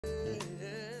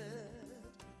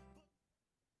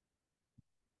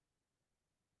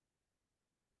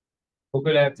Well,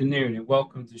 good afternoon and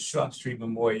welcome to Shrub Street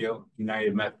Memorial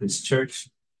United Methodist Church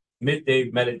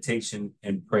Midday Meditation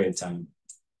and Prayer Time.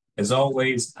 As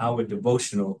always, our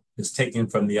devotional is taken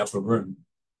from the upper room.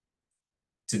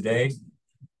 Today,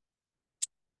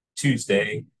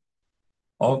 Tuesday,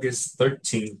 August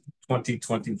 13th,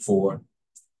 2024,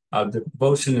 our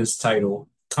devotion is titled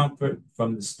Comfort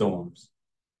from the Storms.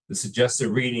 The suggested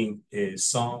reading is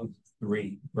Psalm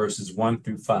 3, verses 1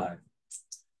 through 5.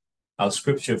 Our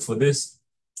scripture for this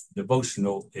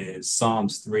devotional is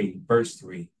Psalms 3, verse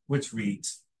 3, which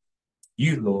reads,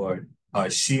 "You, Lord, are a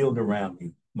shield around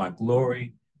me, my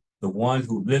glory, the one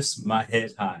who lifts my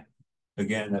head high."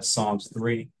 Again, that's Psalms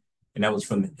 3, and that was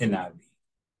from the NIV.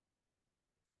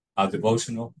 Our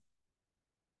devotional.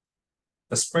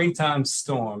 A springtime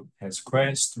storm has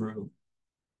crashed through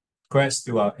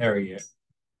our area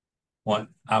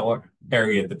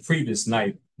the previous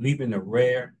night, leaving a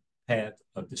rare path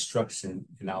of destruction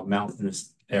in our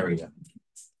mountainous area.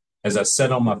 As I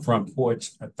sat on my front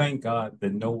porch, I thank God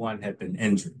that no one had been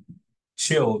injured.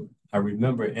 Chilled, I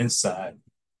returned inside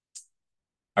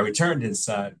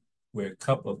where a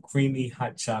cup of creamy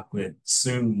hot chocolate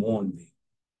soon warmed me.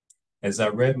 As I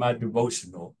read my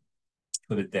devotional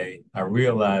for the day, I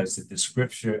realized that the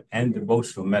scripture and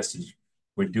devotional message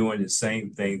were doing the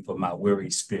same thing for my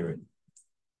weary spirit.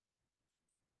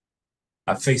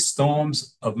 I faced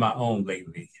storms of my own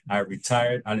lately. I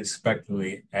retired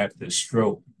unexpectedly after a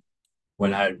stroke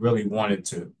when I really wanted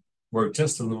to work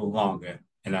just a little longer,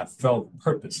 and I felt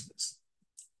purposeless.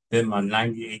 Then my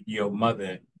 98-year-old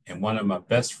mother and one of my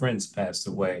best friends passed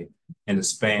away in the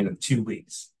span of 2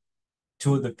 weeks.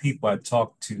 Two of the people I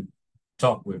talked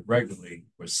with regularly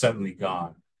were suddenly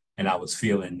gone, and I was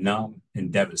feeling numb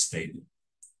and devastated.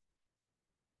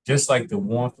 Just like the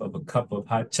warmth of a cup of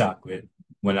hot chocolate,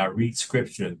 when I read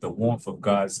scripture, the warmth of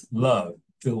God's love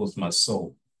fills my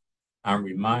soul. I'm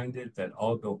reminded that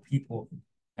although people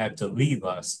have to leave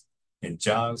us and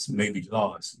jobs may be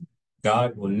lost,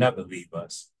 God will never leave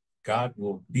us. God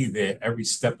will be there every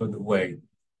step of the way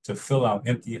to fill our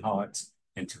empty hearts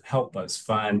and to help us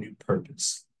find new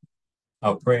purpose.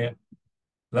 Our prayer,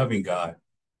 loving God,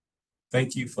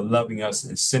 thank you for loving us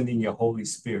and sending your Holy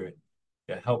Spirit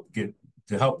to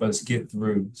help us get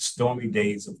through stormy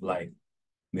days of life.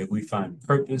 May we find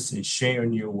purpose in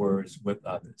sharing your words with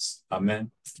others.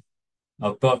 Amen.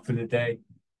 Our thought for the day,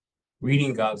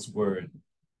 reading God's word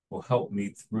will help me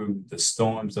through the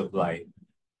storms of life.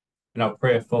 And our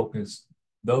prayer focus,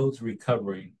 those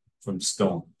recovering from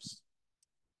storms.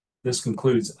 This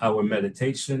concludes our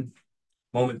meditation.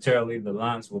 Momentarily, the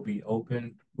lines will be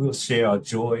open. We'll share our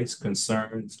joys,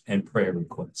 concerns, and prayer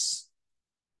requests.